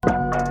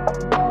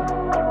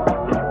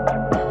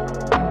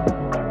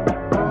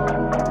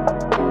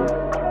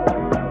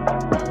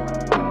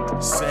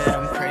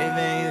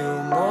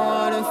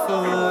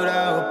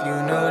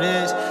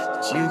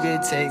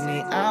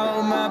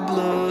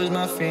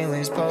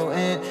feelings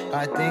potent.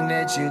 I think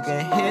that you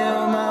can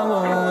heal my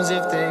wounds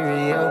if they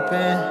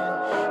reopen.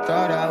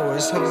 Thought I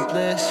was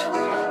hopeless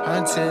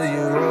until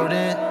you wrote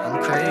it.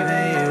 I'm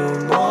craving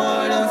you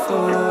more than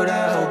food.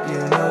 I hope you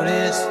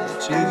notice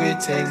that you could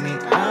take me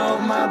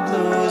out my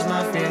blues.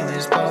 My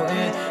feelings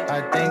potent.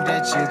 I think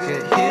that you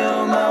could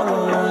heal my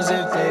wounds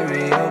if they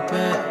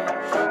reopen.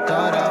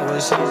 Thought I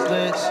was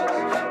hopeless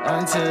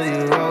until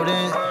you wrote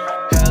it.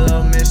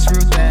 Hello, Miss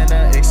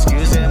Ruthana,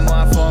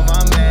 excusez-moi for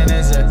my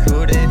manners. A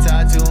coup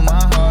d'etat to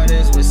my heart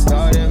is what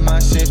started my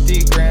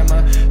shifty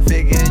grammar.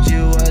 Figured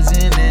you was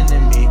an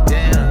enemy,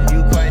 damn,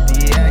 you quite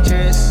the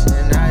actress.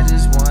 And I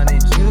just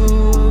wanted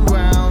you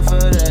around for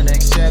the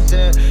next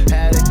chapter.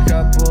 Had a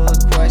couple of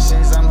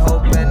questions, I'm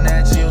hoping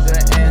that you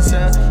could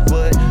answer.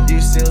 Would you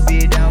still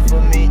be down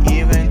for me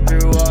even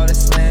through all the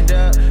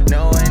slander?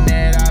 Knowing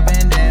that I've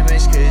been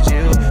damaged, could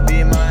you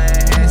be my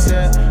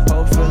enhancer?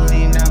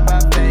 Hopefully not by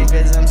pain,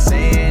 cause I'm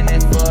saying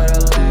it for the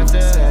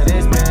laughter. Said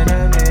it's been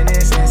a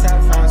minute since I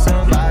found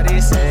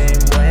somebody same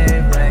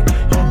wavelength.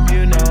 Hope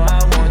you know I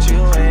want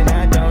you and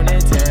I don't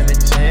intend to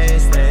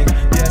change things.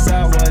 Yes,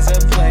 I was a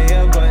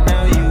player, but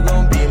now you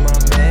gon' be my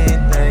main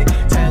thing.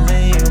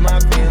 Telling you my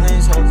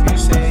feelings, hope you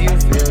say you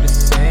feel the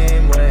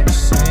same way.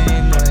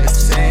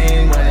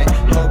 Same way.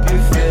 Hope you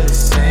feel the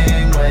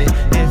same way.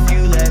 If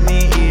you let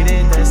me eat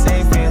it, the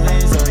same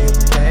feelings on your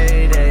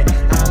payday.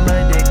 I'm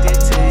addicted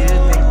to you,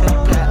 think the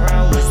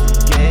background was the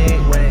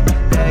gateway.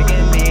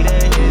 Begging me to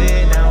hit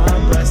it, now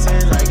I'm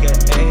busting like an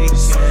egg.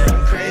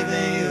 I'm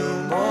craving you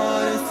more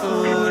than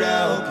food, I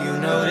hope you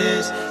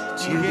notice that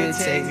you can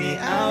take me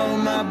out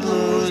my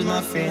blues.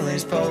 My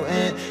feelings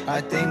potent,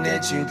 I think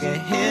that you can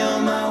heal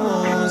my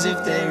wounds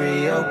if they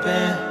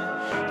reopen.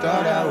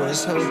 Thought I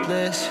was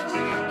hopeless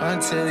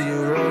until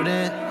you wrote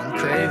it. I'm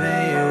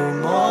craving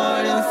you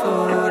more than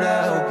food,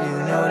 I hope you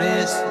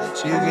notice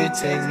that you could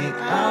take me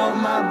out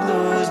my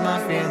blues. My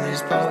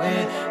feelings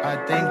potent, I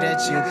think that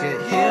you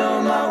could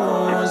heal my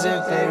wounds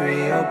if they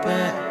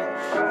reopen.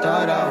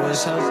 Thought I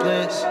was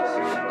hopeless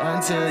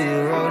until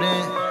you wrote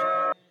it.